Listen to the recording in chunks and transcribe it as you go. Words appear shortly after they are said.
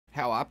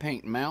how I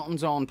paint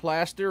mountains on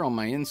plaster on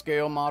my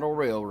N-scale model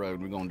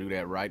railroad. We're going to do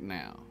that right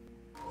now.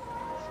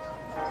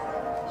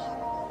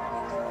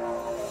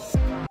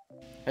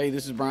 Hey,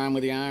 this is Brian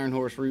with the Iron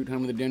Horse Route,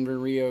 home of the Denver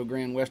and Rio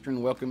Grande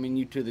Western, welcoming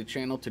you to the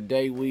channel.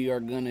 Today we are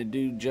going to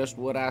do just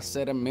what I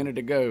said a minute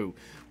ago.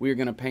 We are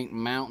going to paint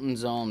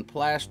mountains on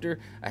plaster.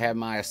 I have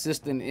my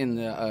assistant in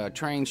the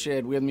train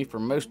shed with me for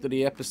most of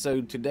the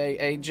episode today,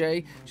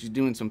 AJ. She's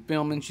doing some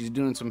filming. She's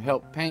doing some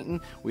help painting.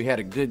 We had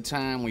a good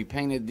time. We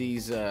painted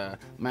these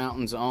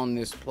mountains on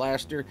this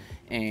plaster,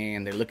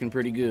 and they're looking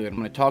pretty good. I'm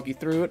going to talk you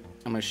through it.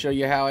 I'm going to show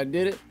you how I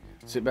did it.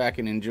 Sit back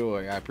and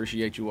enjoy. I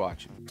appreciate you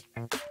watching.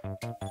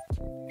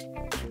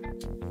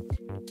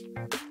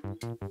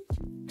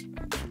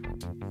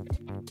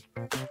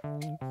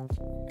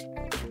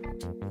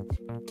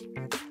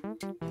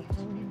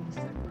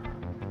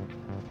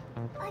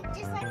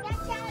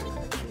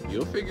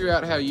 You'll figure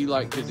out how you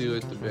like to do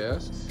it the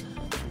best.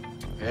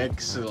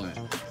 Excellent.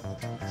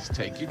 Just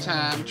take your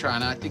time. Try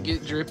not to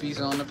get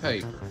drippies on the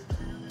paper.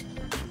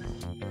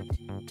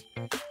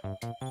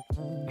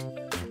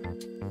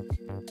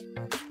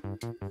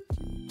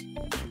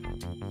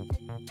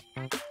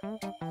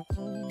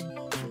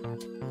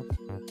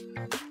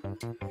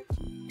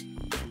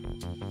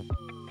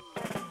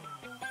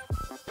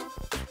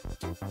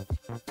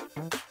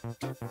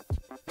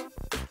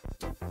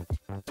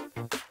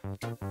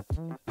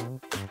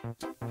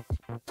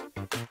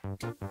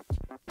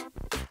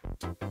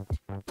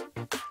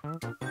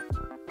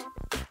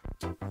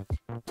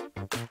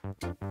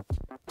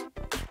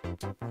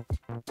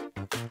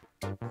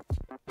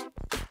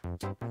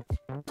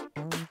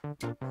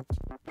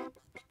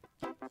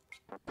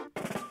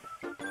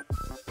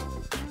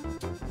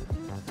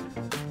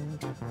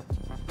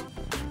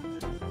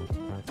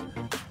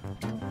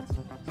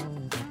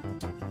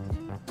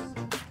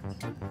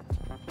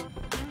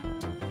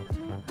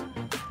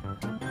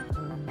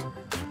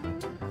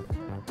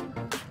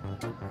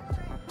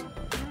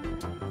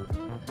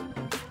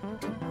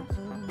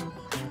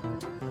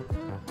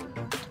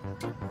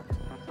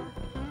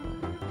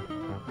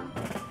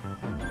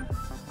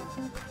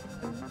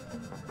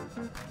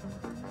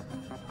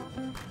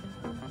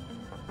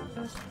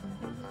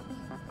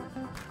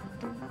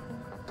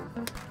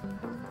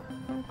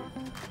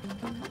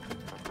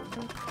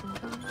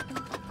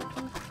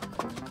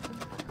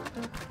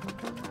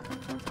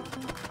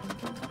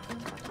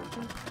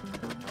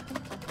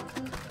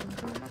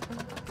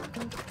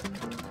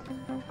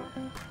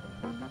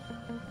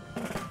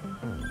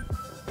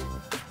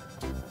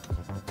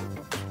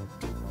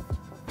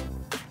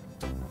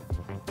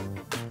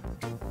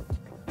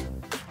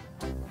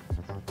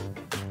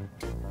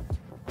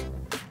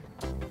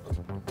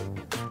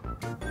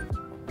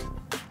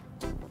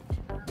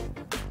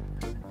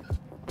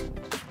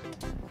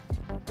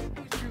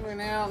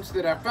 Announce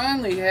that I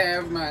finally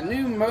have my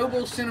new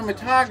mobile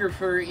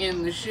cinematographer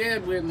in the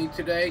shed with me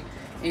today,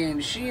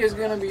 and she is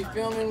going to be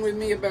filming with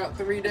me about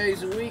 3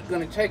 days a week.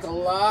 Going to take a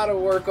lot of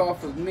work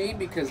off of me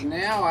because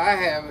now I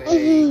have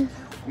a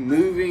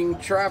moving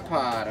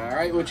tripod,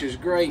 alright, which is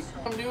great.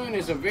 What I'm doing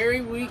is a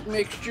very weak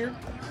mixture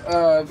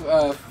of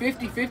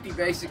 50-50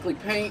 basically,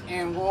 paint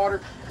and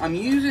water. I'm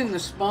using the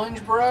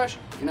sponge brush,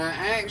 and I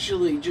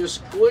actually just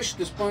squish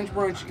the sponge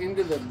brush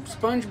into the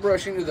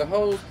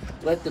holes,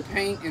 let the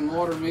paint and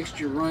water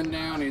mixture run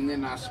down, and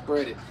then I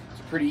spread it. It's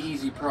a pretty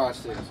easy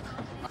process.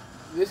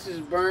 This is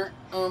burnt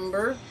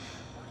umber.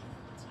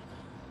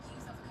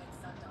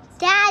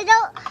 Dad,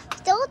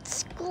 don't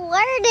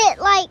squirt it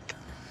like,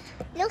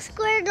 don't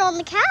squirt it on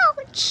the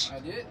couch. I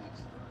didn't.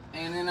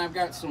 And then I've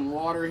got some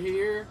water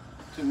here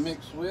to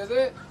mix with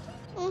it.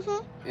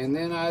 And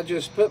then I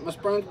just put my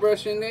sponge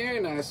brush in there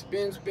and I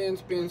spin.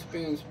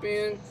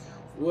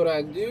 What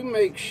I do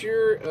make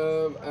sure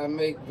of, I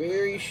make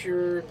very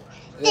sure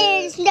that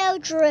there's no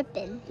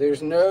dripping.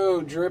 There's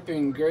no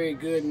dripping, very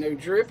good, no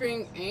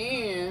dripping.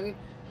 And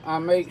I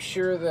make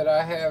sure that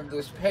I have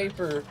this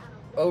paper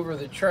over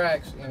the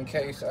tracks in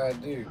case I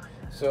do.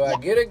 So I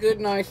get a good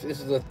nice,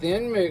 this is a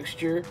thin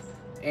mixture,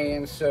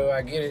 and so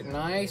I get it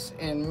nice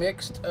and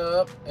mixed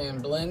up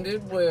and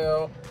blended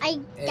well.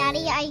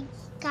 Daddy, I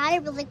got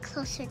it really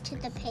closer to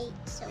the paint.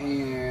 So.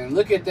 And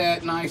look at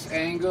that nice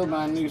angle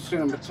my new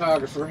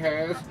cinematographer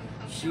has.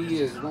 She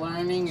is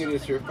learning. It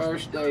is her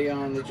first day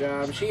on the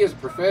job. She is a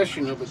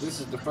professional, but this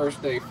is the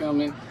first day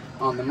filming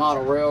on the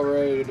model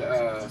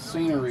railroad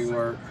scenery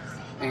work.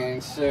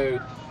 And so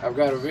I've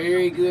got a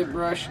very good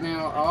brush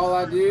now. All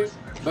I do,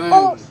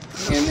 boom.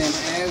 And then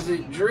as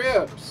it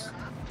drips,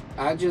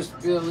 I just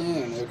fill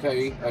in,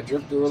 okay? I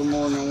dripped a little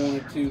more than I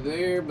wanted to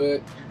there,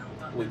 but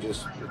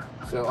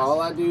so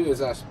all I do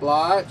is I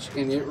splotch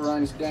and it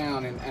runs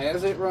down. And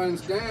as it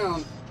runs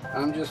down,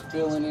 I'm just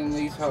filling in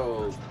these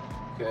holes,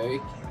 okay?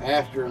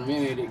 After a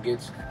minute, it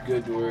gets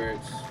good to where it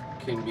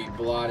can be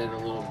blotted a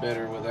little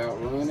better without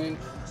running.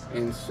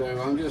 And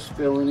so I'm just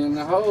filling in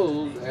the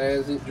holes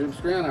as it drips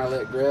down. I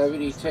let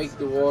gravity take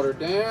the water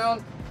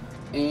down,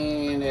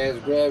 and as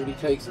gravity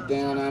takes it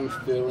down, I'm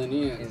filling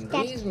in. And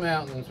these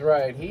mountains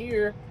right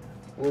here,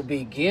 will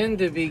begin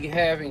to be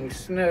having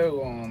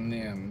snow on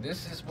them.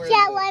 This is where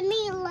let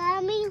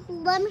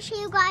me show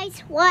you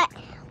guys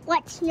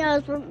what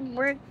snows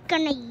we're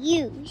gonna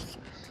use.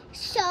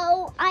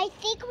 So I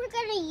think we're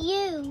gonna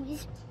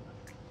use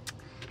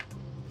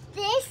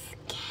this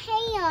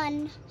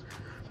can.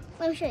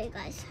 Let me show you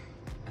guys.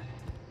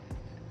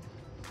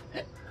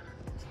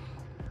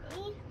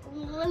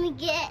 Let me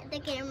get the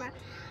camera.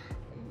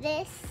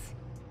 This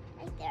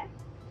right there.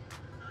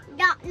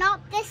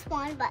 Not this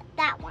one, but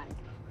that one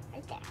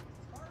right there.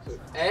 So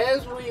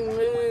as we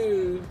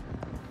move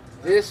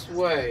this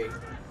way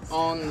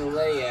on the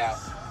layout,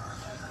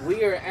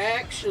 we are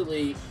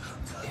actually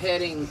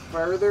heading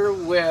further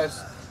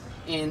west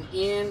and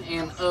in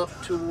and up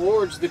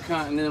towards the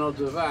Continental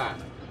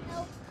Divide.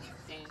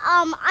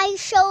 I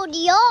showed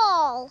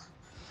y'all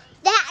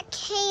that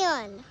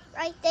can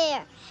right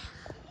there.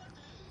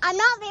 I'm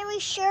not very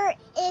sure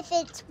if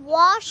it's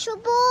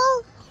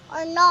washable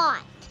or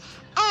not.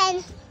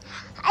 And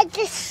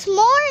this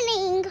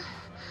morning,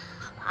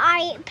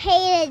 I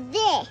painted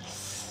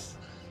this.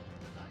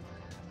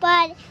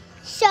 But,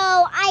 so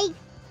I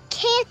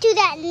can't do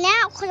that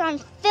now because I'm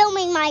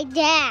filming my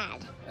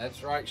dad.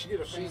 That's right.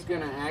 She's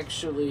going to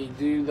actually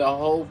do the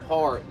whole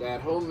part,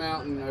 that whole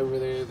mountain over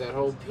there, that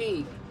whole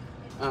peak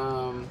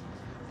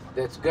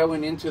that's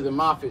going into the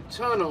Moffat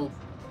Tunnel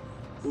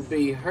will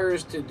be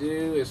hers to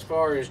do as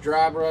far as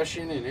dry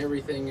brushing and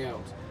everything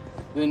else.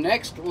 The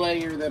next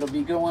layer that'll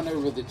be going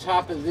over the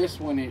top of this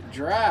when it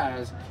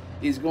dries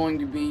is going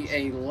to be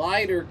a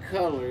lighter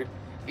color,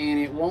 and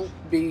it won't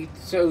be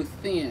so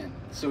thin,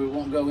 so it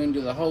won't go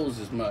into the holes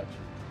as much.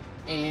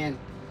 And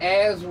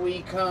as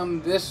we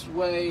come this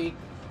way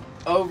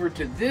over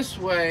to this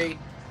way,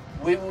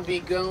 we will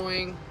be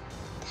going.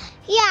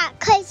 Yeah,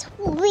 cause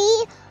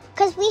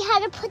we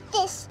had to put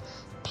this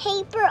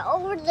paper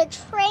over the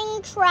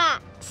train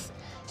tracks,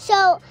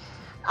 so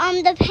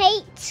the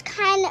paint's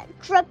kind of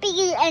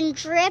drippy and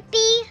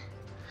drippy.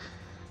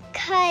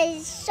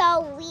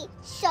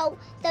 So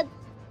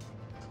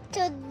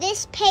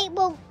this paint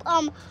will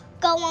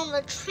go on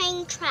the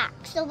train track.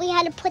 So we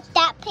had to put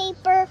that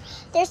paper.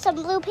 There's some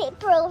blue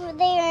paper over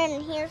there,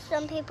 and here's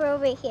some paper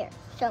over here.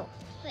 So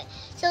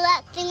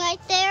that thing right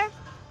there,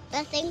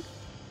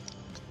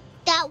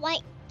 that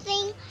white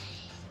thing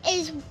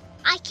is,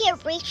 I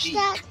can't reach Peak.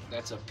 that.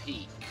 That's a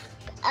peak.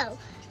 Oh.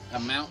 A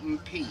mountain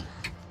peak.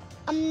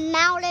 A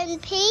mountain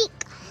peak.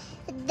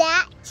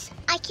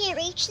 I can't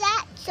reach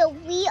that. So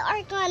we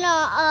are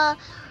gonna,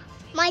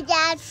 my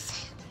dad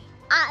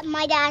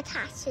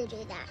has to do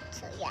that.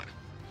 So yeah.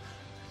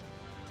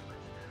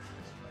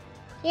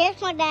 Here's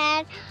my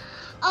dad.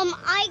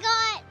 I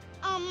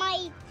got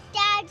my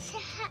dad's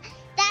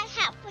that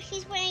hat what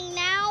he's wearing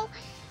now.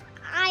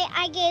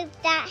 I gave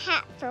that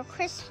hat for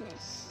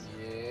Christmas.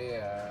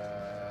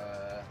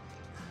 Yeah.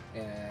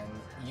 And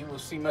you will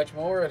see much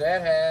more of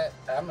that hat.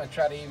 I'm gonna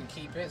try to even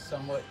keep it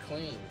somewhat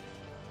clean.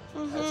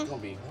 That's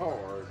gonna be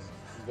hard,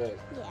 but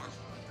yeah.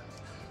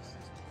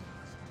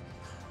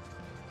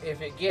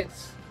 If it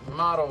gets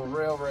model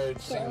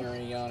railroad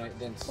scenery on it,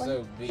 then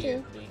so be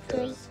it,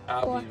 because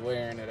I'll be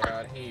wearing it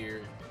out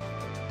here.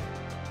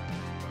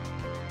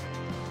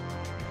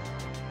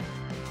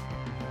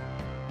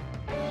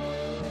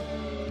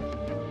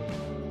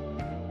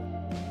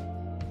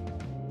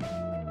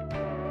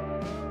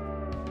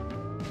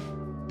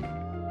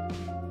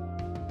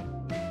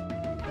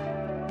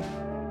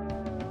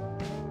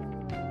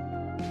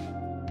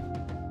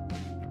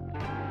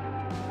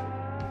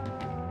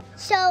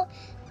 So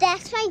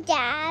that's my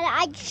dad.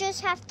 I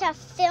just have to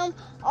film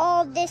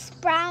all this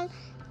brown.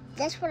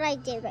 That's what I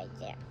did right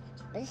there.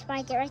 That's what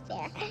I did right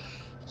there.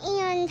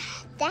 And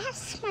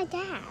that's my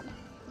dad.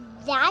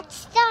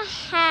 That's the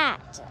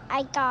hat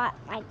I got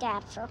my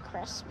dad for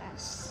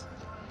Christmas.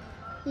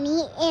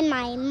 Me and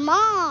my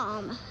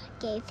mom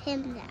gave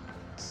him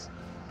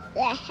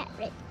that hat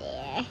right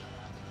there.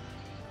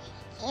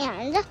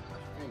 And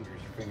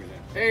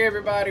hey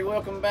everybody,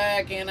 welcome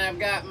back, and I've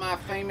got my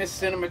famous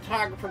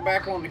cinematographer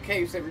back on the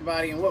case,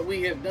 everybody. And what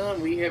we have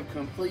done, we have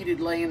completed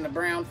laying the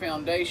brown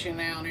foundation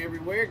down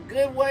everywhere.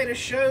 Good way to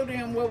show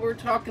them what we're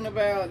talking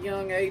about,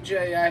 young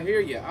AJ. I hear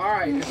you. All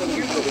right, so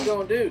here's what we're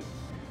gonna do.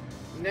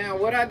 Now,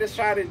 what I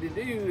decided to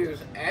do is,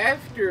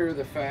 after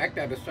the fact,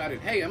 I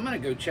decided, hey, I'm gonna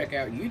go check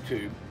out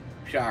YouTube,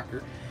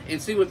 shocker,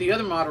 and see what the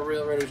other model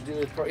railroaders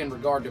do in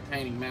regard to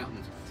painting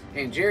mountains.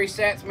 And Jerry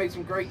Satz made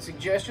some great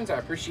suggestions. I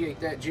appreciate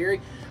that,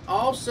 Jerry.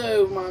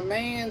 Also, my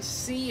man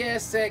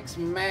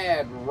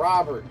CSXmad,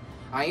 Robert.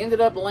 I ended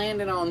up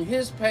landing on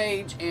his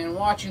page and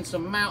watching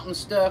some mountain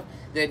stuff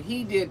that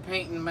he did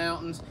painting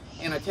mountains.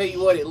 And I tell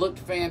you what, it looked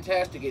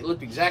fantastic. It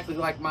looked exactly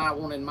like I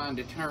wanted mine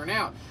to turn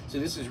out. So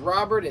this is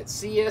Robert at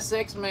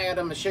CSXmad. I'm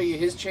going to show you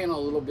his channel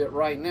a little bit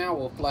right now.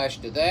 We'll flash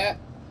to that.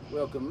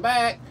 Welcome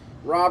back.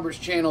 Robert's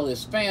channel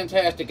is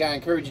fantastic. I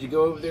encourage you to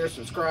go over there,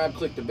 subscribe,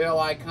 click the bell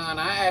icon.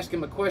 I asked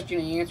him a question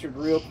and he answered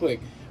real quick.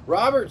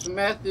 Robert's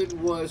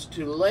method was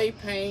to lay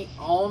paint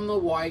on the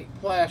white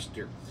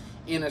plaster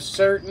in a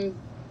certain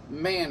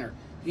manner.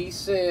 He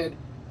said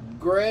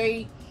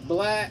gray,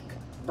 black,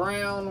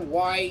 brown,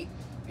 white,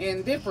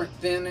 in different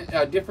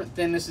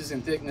thinnnesses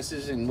and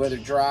thicknesses, and whether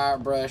dry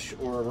brush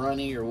or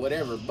runny or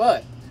whatever,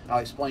 but I'll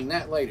explain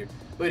that later.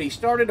 But he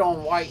started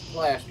on white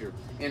plaster,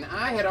 and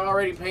I had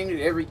already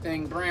painted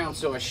everything brown,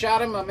 so I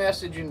shot him a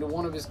message into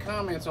one of his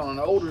comments on an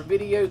older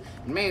video,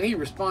 and man, he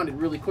responded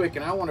really quick,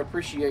 and I want to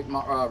appreciate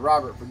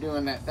Robert for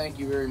doing that. Thank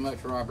you very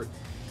much, Robert.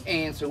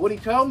 And so what he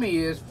told me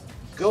is,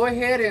 go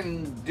ahead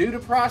and do the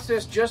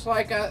process just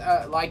like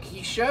like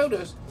he showed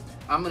us.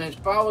 I'm going to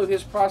follow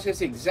his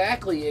process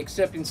exactly,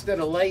 except instead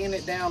of laying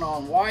it down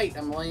on white,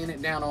 I'm laying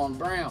it down on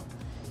brown.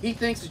 He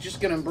thinks it's just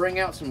going to bring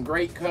out some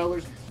great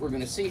colors. We're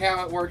going to see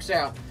how it works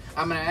out.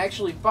 I'm going to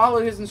actually follow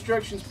his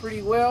instructions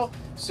pretty well.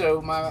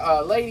 So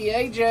my lady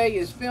AJ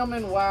is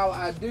filming while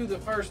I do the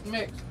first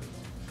mix.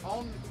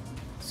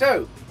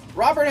 So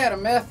Robert had a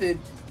method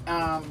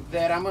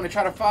that I'm going to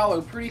try to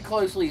follow pretty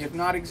closely, if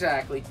not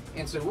exactly.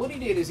 And so what he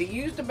did is he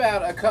used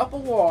about a cup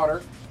of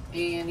water,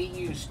 and he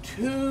used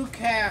 2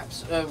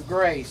 caps of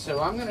gray.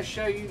 So I'm going to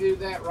show you do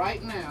that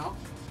right now.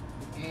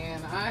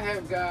 And I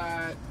have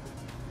got,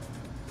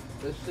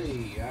 let's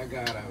see, I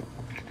gotta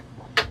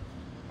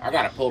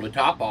pull the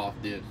top off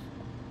this.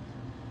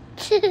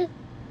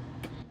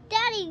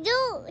 Daddy,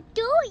 don't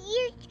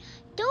use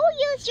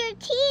your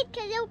teeth,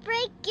 because it'll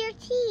break your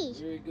teeth.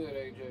 Very good,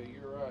 AJ,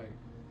 you're right.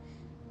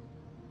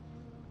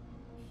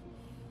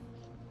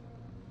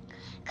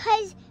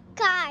 Cause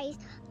guys,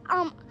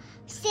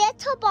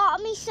 Santa bought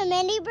me some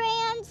mini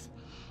brands,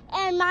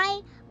 and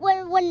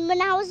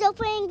when I was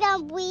opening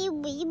them, we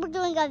were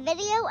doing a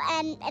video,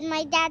 and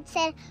my dad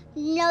said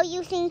no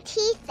using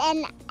teeth,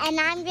 and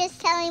I'm just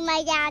telling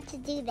my dad to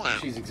do that.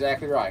 She's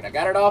exactly right. I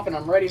got it off and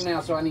I'm ready now,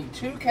 so I need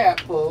 2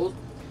 capfuls.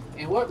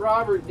 And what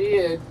Robert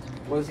did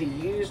was he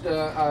used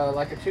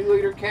like a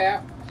 2-liter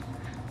cap,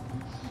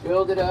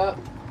 filled it up,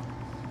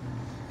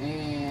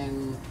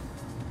 and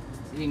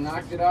he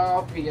knocked it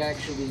off. He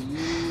actually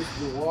used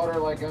the water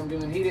like I'm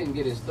doing. He didn't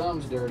get his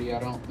thumbs dirty, I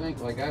don't think,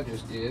 like I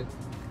just did.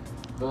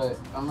 But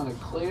I'm going to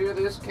clear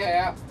this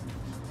cap,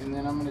 and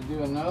then I'm going to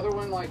do another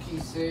one like he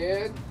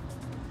said.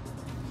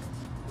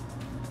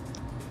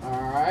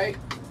 Alright,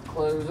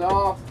 close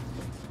off.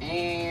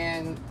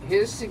 And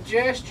his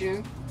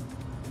suggestion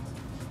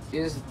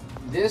is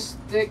this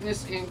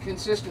thickness and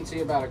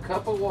consistency, about a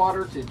cup of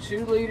water to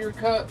 2-liter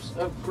cups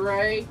of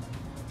gray.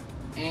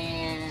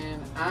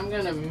 And I'm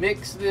going to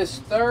mix this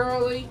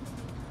thoroughly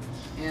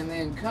and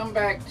then come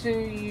back to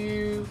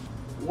you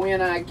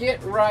when I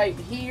get right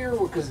here,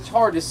 because it's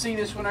hard to see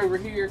this one over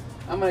here.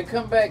 I'm going to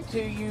come back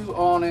to you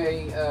on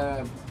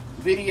a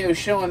video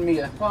showing me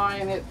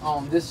applying it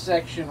on this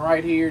section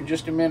right here in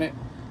just a minute.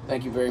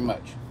 Thank you very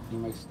much. You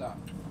may stop.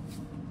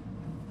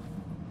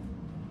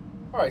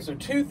 Alright, so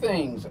 2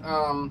 things.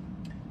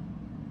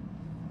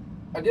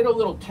 I did a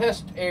little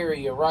test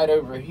area right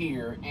over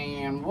here,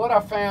 and what I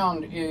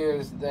found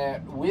is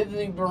that with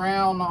the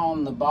brown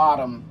on the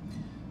bottom,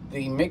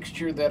 the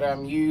mixture that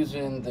I'm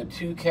using, the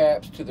 2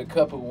 caps to the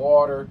cup of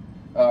water,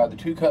 the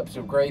 2 cups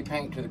of gray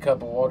paint to the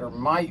cup of water,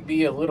 might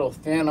be a little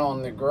thin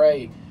on the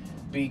gray,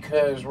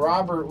 because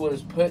Robert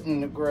was putting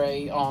the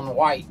gray on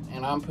white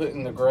and I'm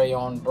putting the gray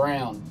on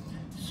brown.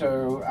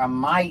 So I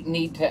might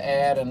need to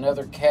add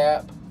another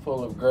cap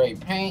full of gray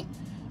paint.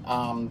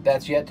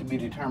 That's yet to be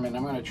determined.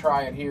 I'm going to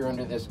try it here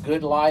under this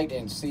good light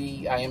and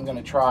see. I am going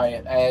to try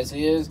it as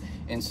is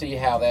and see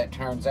how that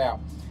turns out.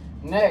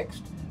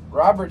 Next,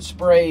 Robert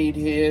sprayed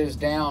his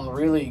down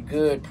really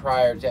good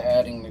prior to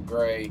adding the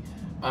gray.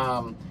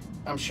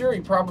 I'm sure he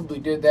probably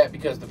did that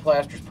because the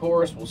plaster's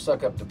porous, will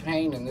suck up the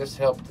paint, and this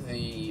helped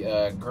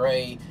the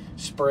gray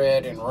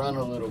spread and run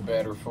a little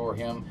better for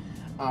him.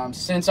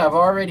 Since I've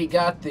already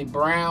got the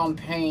brown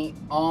paint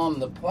on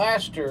the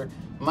plaster,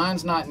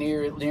 mine's not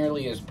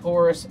nearly as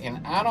porous,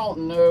 and I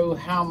don't know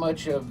how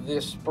much of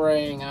this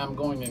spraying I'm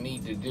going to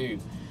need to do.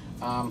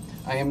 I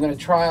am going to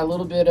try a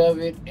little bit of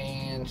it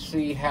and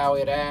see how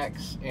it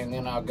acts, and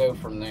then I'll go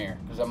from there,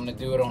 because I'm going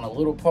to do it on a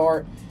little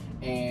part,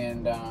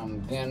 and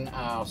then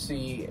I'll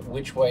see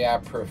which way I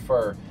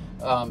prefer.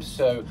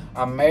 So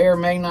I may or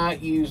may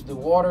not use the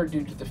water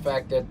due to the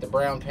fact that the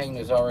brown paint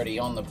is already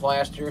on the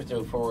plaster,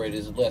 therefore it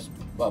is less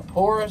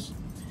porous.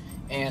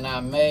 And I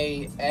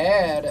may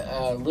add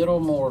a little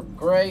more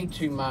gray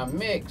to my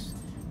mix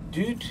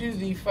due to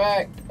the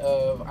fact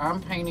of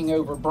I'm painting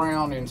over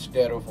brown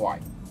instead of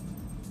white.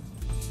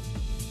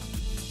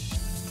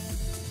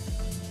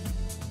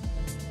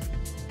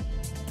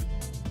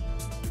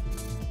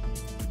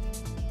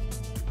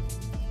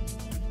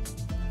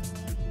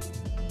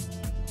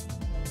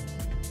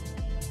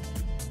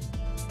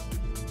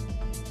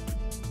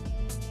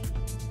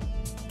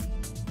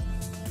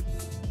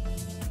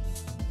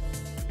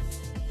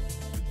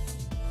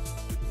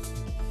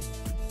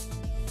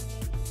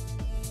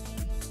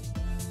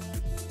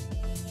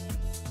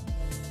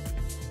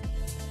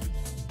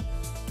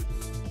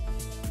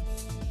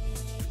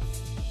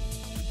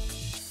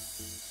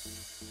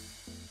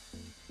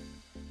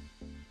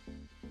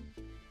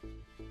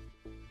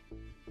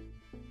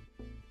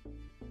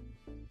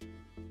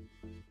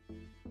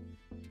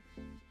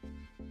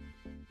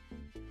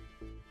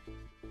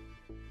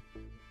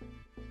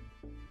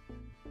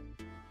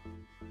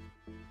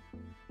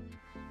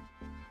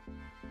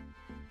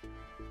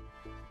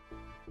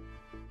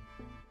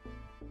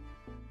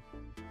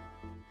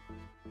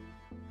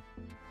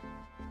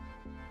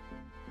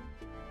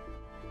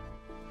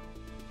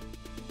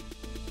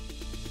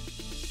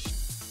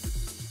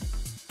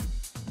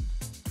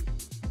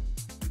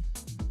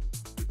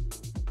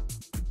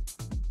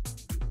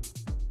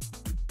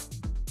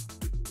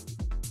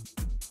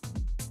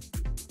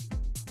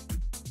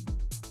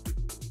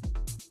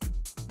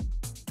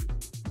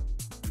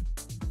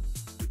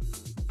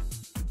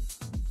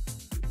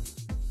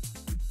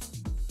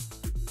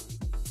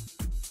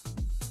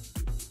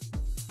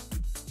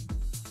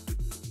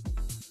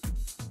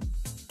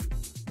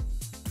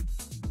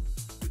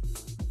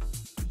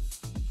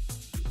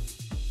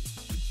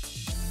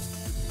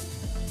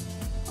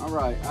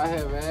 Alright, I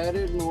have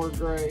added more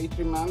gray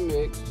to my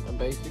mix. I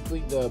basically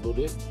doubled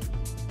it.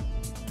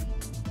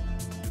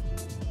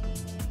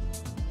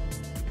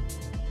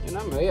 And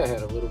I may have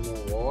had a little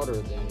more water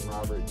than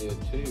Robert did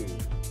too.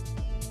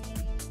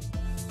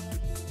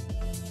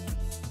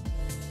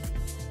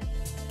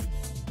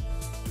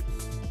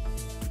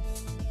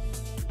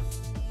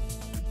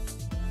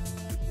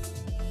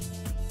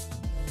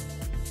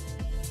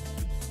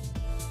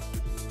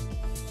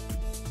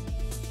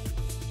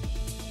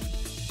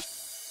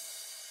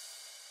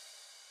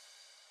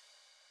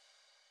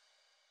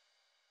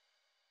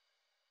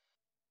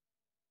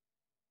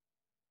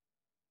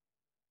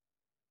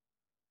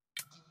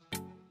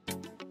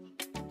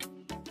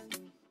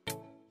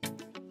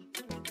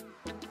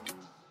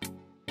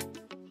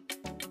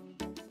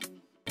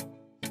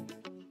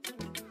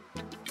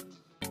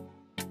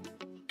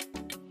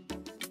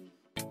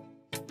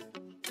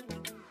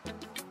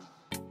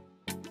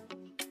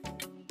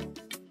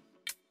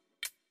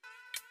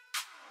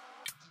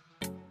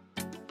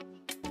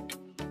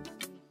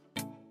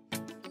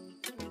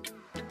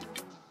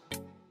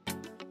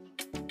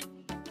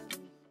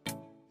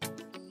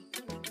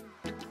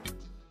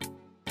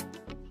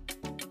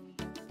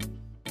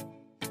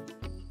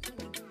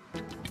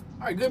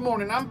 Alright, good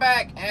morning. I'm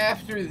back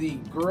after the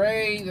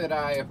gray that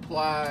I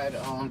applied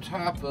on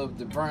top of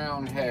the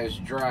brown has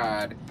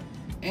dried.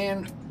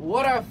 And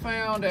what I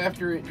found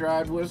after it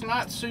dried was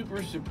not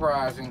super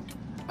surprising.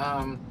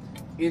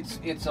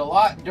 It's a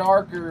lot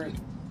darker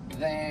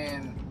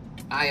than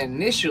I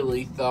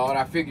initially thought.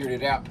 I figured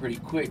it out pretty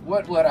quick.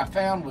 What I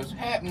found was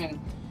happening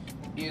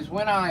is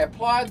when I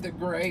applied the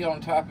gray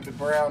on top of the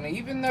brown,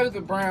 even though the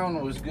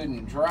brown was good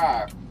and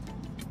dry,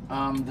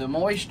 the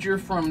moisture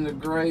from the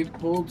gray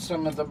pulled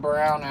some of the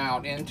brown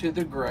out into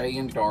the gray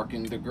and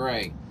darkened the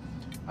gray,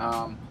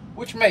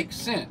 which makes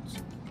sense.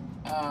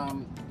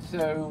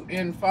 So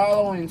in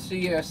following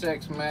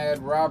CSXmad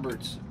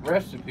Robert's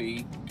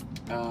recipe,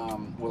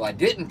 well, I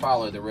didn't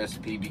follow the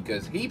recipe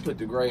because he put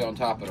the gray on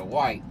top of the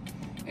white.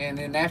 And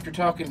then after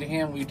talking to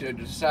him, we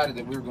decided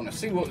that we were going to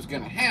see what was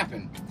going to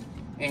happen.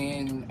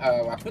 And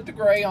I put the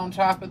gray on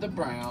top of the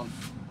brown,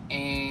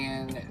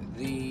 and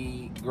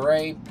the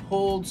gray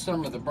pulled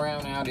some of the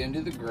brown out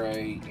into the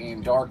gray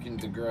and darkened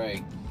the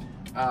gray.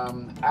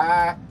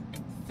 I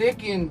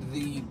thickened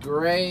the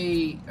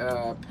gray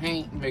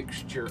paint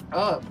mixture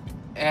up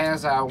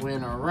as I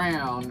went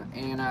around,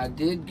 and I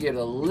did get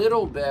a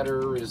little better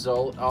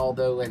result,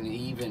 although an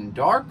even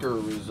darker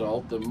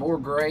result. The more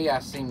gray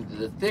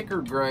the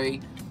thicker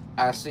gray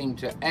I seemed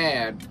to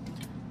add,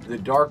 the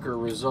darker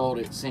result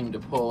it seemed to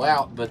pull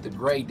out, but the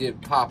gray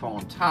did pop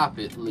on top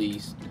at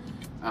least.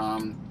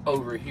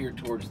 Over here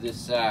towards this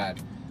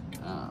side.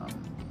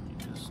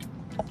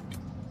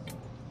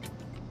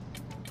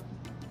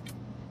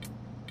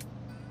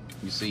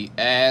 You see,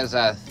 as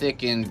I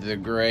thickened the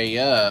gray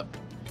up,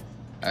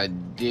 I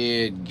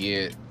did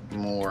get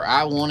more.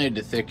 I wanted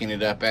to thicken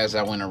it up as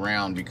I went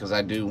around because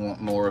I do want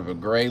more of a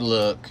gray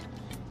look,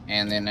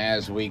 and then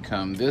as we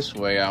come this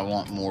way, I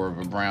want more of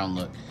a brown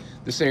look.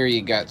 This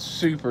area got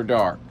super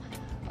dark.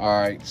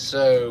 Alright,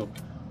 so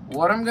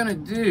what I'm gonna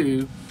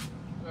do,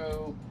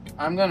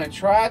 I'm going to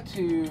try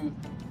to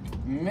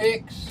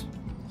mix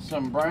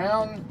some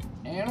brown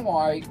and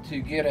white to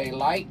get a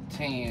light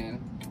tan,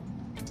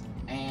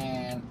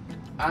 and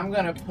I'm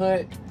going to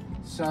put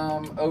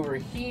some over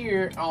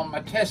here on my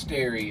test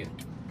area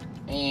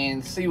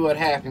and see what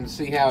happens,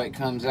 see how it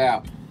comes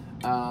out.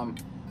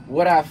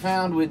 What I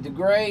found with the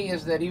gray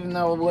is that even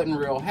though I wasn't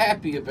real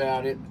happy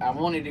about it, I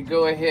wanted to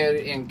go ahead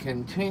and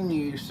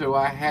continue so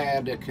I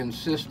had a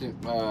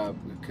consistent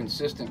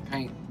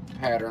paint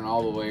pattern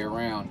all the way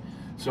around,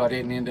 so I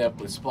didn't end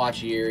up with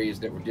splotchy areas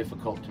that were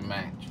difficult to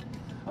match.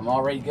 I'm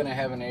already going to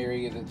have an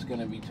area that's going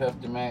to be tough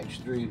to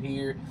match through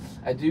here.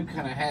 I do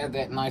kind of have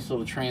that nice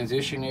little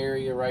transition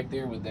area right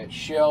there with that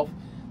shelf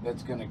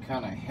that's going to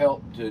kind of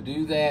help to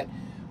do that.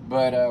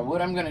 But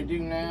what I'm going to do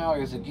now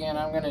is, again,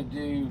 I'm going to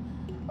do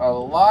a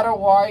lot of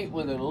white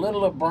with a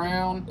little of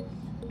brown,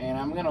 and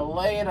I'm going to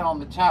lay it on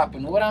the top.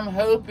 And what I'm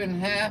hoping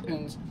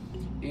happens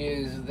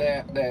is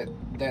that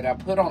I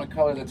put on a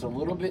color that's a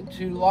little bit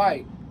too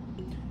light,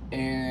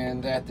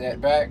 and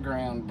that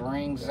background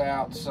brings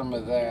out some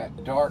of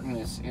that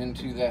darkness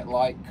into that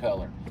light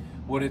color.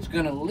 What it's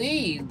going to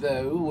leave,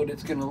 though, what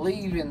it's going to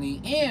leave in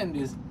the end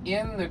is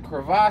in the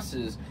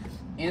crevasses,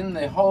 in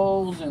the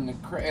holes and the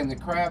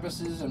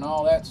crevices and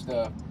all that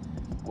stuff,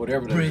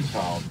 whatever they're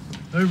called.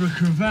 Over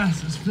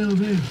crevasses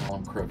filled in. I call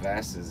them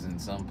crevasses in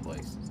some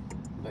places.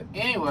 But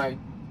anyway,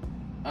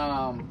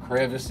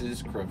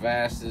 crevices,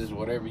 crevasses,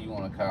 whatever you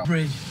want to call it.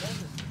 Bridge.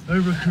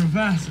 Over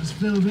crevasses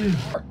filled in.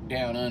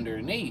 Down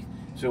underneath.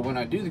 So when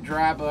I do the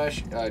dry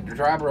brush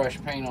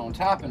paint on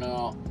top and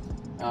all,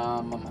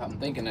 I'm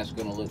thinking that's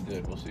going to look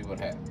good. We'll see what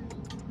happens.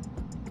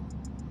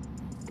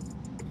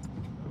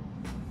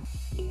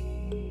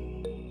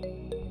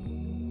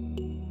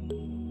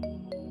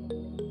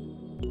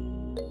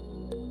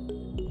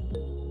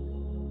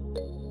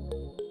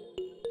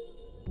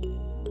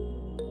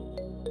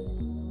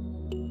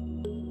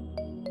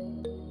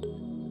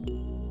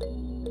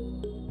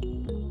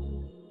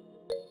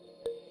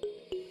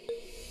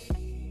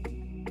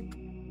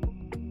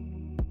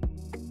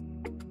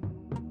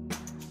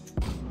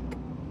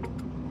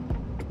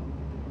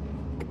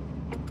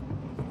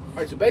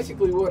 Alright, so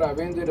basically what I've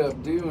ended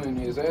up doing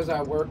is as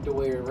I worked the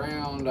way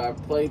around, I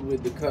played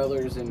with the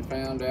colors and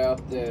found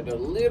out that a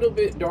little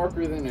bit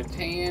darker than a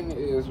tan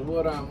is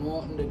what I'm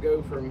wanting to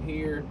go from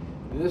here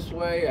this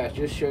way. I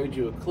just showed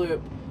you a clip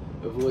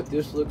of what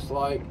this looks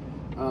like.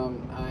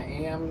 I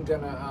am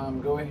gonna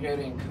go ahead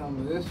and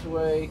come this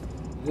way.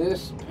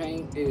 This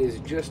paint is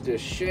just a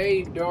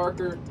shade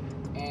darker,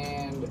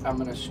 and I'm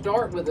gonna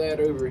start with that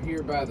over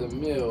here by the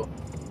mill.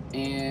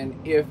 And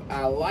if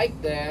I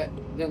like that,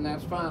 then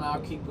that's fine.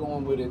 I'll keep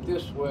going with it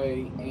this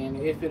way. And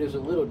if it is a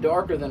little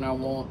darker than I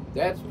want,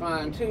 that's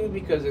fine too,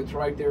 because it's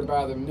right there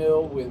by the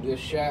mill with this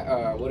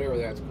whatever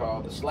that's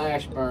called, the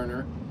slash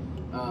burner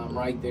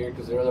right there,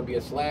 because there'll be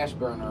a slash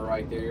burner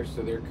right there.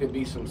 So there could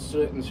be some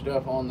soot and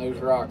stuff on those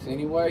rocks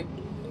anyway.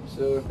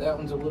 So if that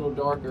one's a little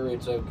darker,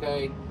 it's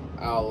okay.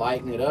 I'll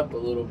lighten it up a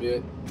little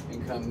bit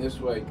and come this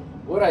way.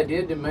 What I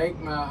did to make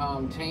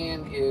my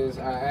tan is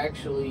I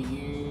actually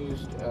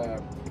used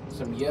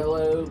some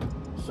yellow,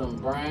 some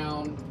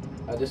brown,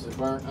 this is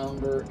burnt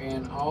umber,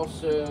 and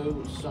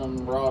also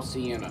some raw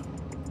sienna.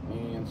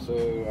 And so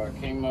I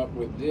came up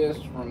with this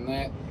from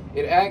that.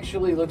 It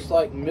actually looks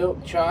like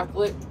milk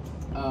chocolate,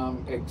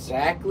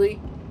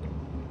 exactly.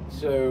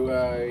 So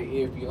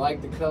if you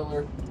like the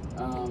color,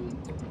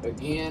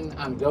 again,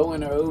 I'm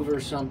going over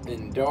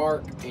something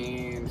dark,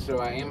 and so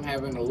I am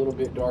having a little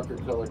bit darker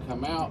color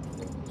come out.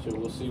 So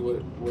we'll see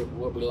what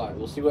we like.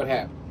 We'll see what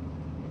happens.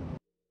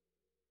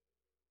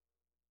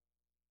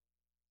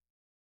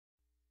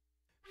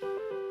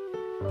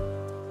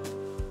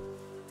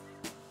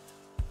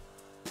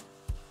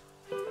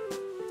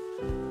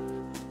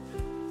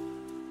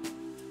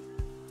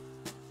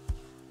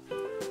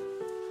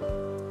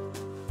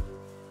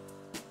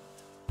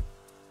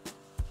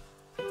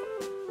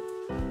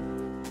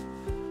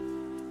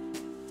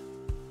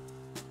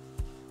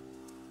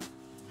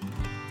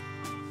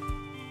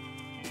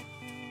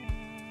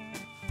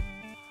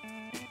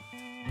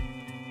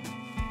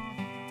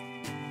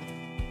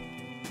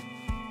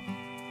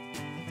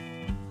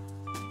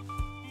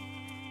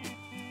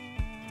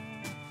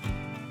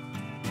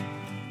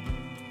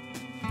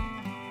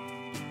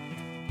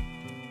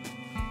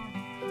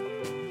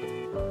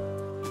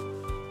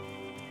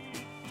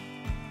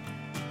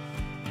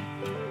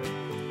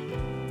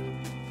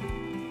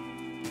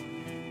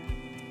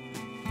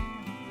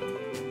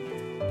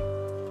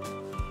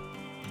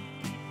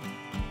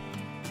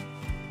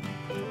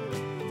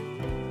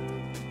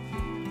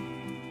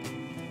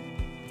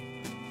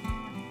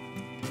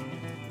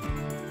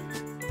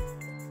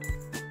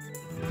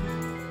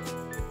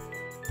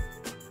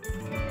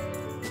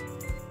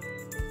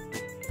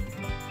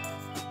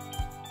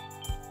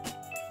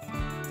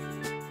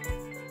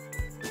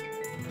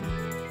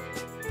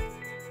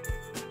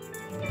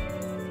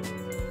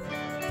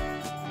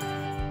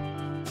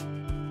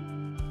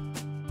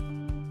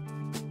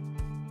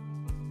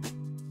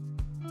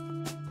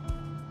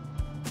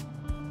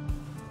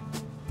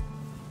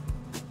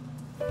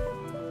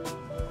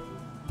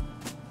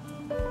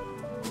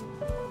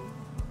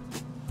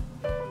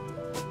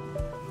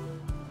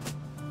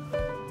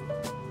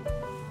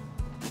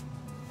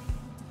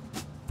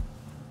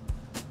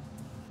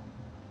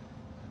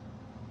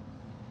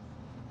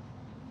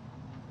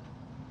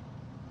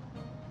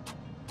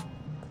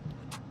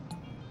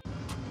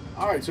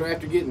 Alright, so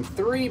after getting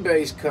 3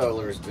 base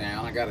colors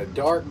down, I got a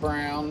dark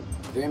brown,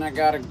 then I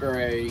got a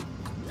gray,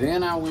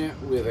 then I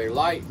went with a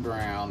light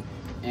brown,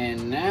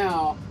 and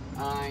now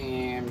I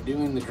am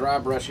doing the dry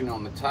brushing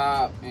on the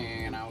top.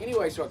 And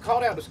anyway, so I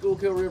called out to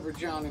Schuylkill River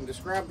John and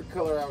described the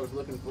color I was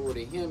looking for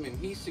to him, and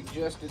he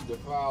suggested the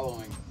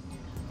following: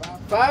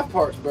 5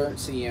 parts burnt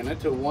sienna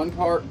to 1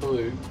 part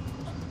blue.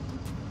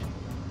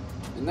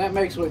 And that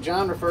makes what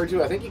John referred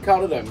to, I think he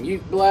called it a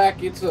mute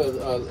black. It's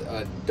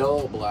a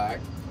dull black.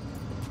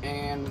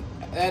 And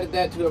added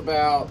that to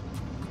about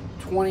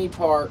 20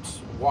 parts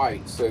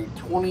white, so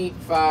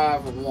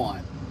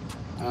 25-1.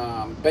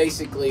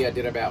 Basically, I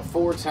did about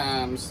 4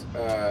 times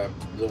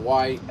the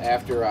white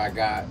after I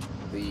got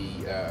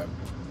the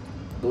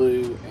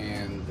blue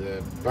and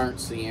the burnt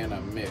sienna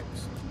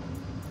mixed.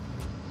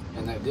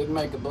 And that did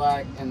make a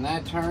black, and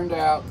that turned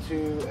out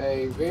to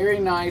a very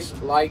nice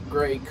light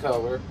gray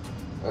color.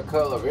 A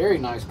very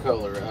nice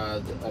color,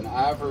 an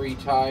ivory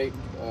type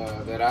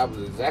that I was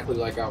exactly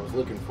like I was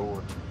looking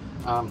for.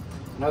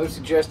 Another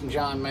suggestion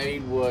John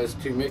made was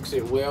to mix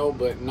it well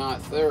but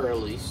not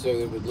thoroughly, so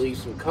it would leave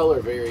some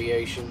color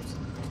variations,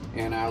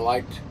 and I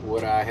liked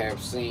what I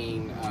have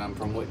seen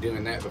from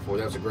doing that before.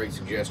 That was a great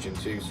suggestion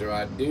too. So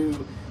I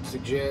do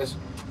suggest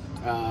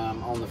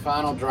on the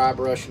final dry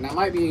brush, and that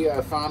might be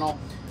a final,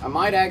 I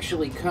might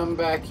actually come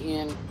back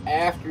in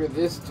after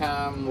this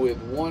time with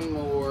one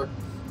more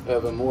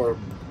of a more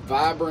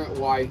vibrant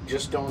white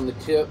just on the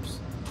tips,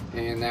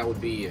 and that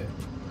would be it.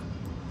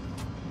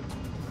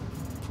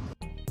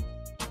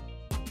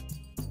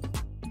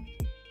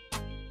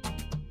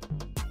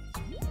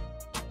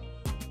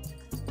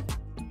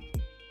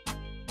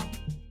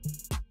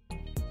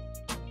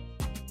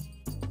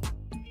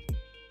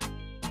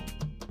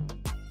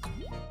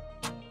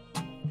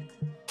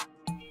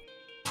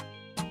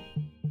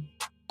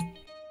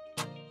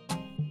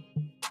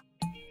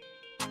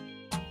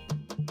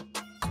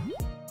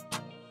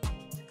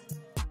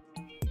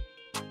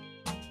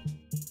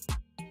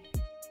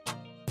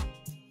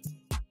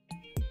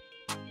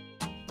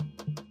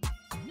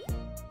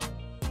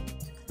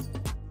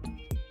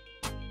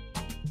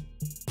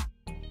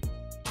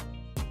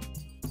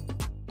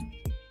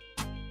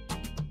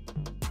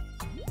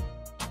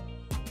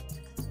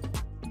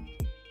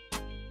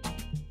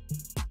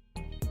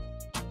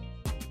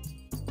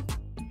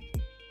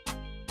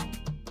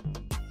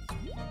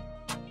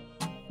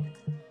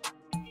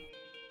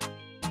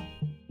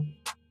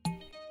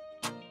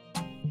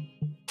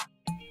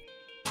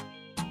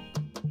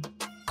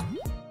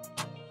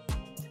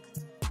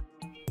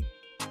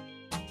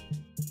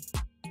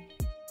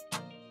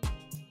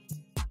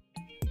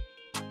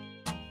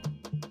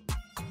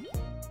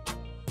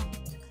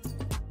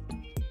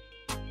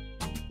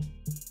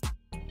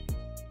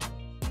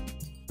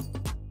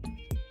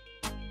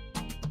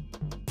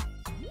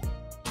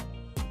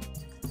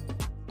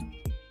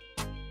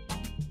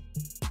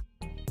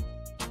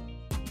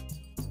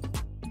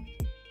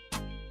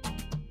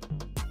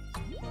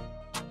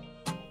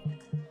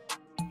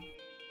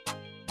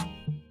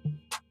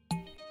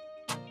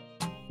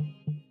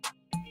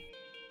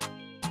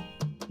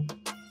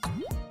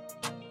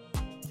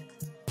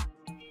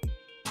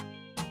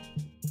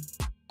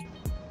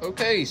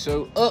 Okay,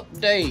 so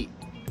update.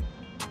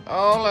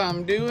 All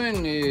I'm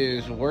doing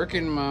is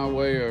working my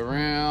way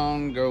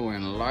around,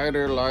 going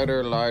lighter,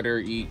 lighter, lighter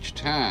each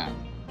time.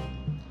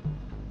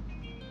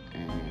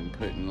 And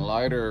putting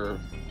lighter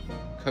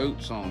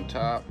coats on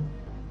top.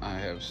 I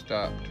have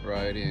stopped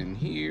right in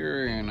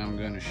here, and I'm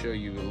going to show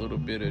you a little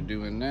bit of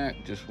doing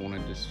that. Just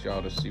wanted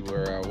y'all to see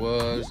where I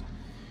was.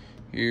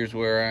 Here's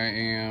where I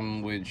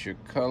am with your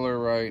color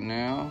right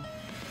now.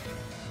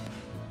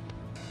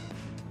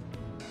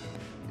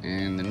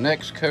 And the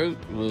next coat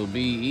will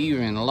be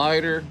even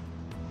lighter,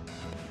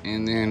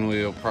 and then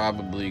we'll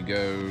probably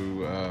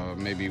go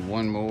maybe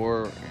one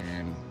more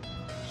and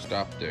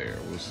stop there.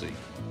 We'll see.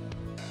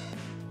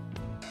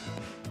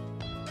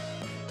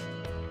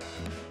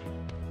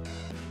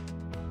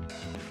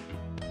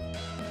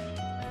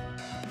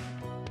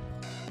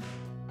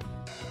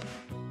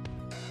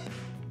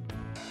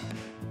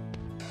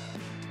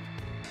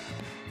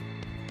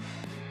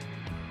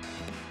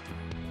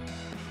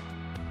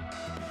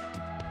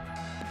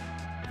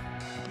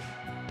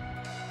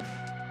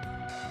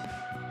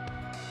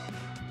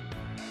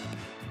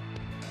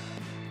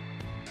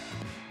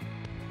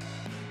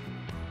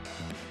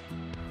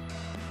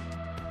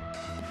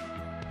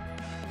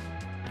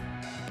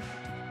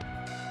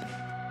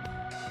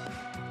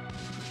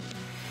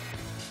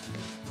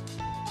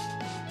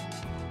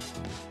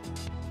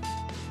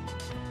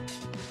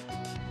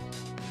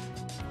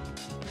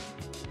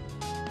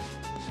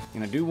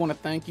 And I do want to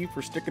thank you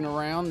for sticking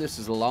around. This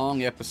is a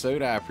long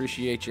episode. I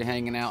appreciate you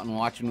hanging out and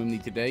watching with me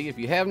today. If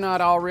you have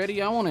not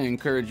already, I want to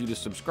encourage you to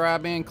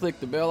subscribe and click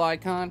the bell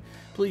icon.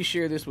 Please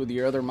share this with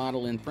your other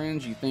modeling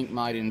friends you think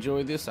might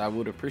enjoy this. I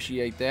would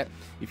appreciate that.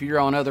 If you're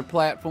on other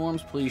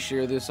platforms, please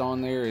share this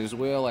on there as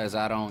well, as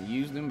I don't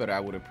use them, but I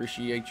would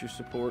appreciate your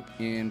support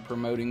in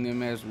promoting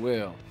them as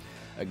well.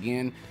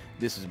 Again,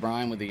 this is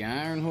Brian with the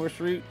Iron Horse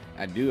Route.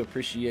 I do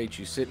appreciate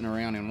you sitting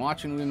around and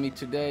watching with me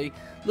today.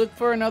 Look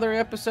for another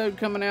episode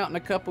coming out in a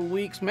couple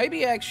weeks,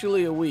 maybe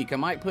actually a week. I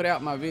might put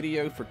out my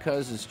video for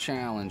Cuz's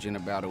Challenge in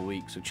about a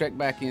week, so check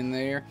back in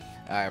there.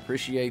 I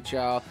appreciate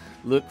y'all.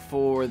 Look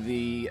for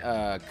the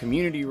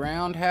Community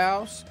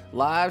Roundhouse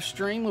live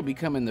stream. Will be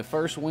coming the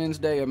first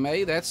Wednesday of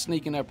May. That's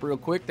sneaking up real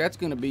quick. That's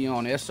going to be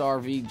on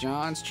SRV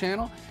John's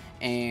channel.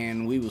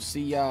 And we will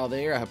see y'all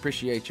there. I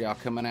appreciate y'all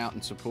coming out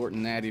and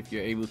supporting that. If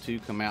you're able to,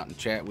 come out and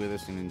chat with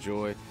us and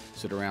enjoy.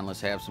 Sit around,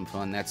 let's have some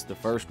fun. That's the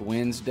first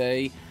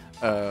Wednesday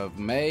of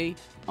May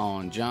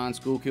on John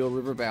Schuylkill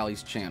River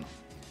Valley's channel.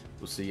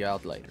 We'll see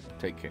y'all later.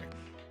 Take care.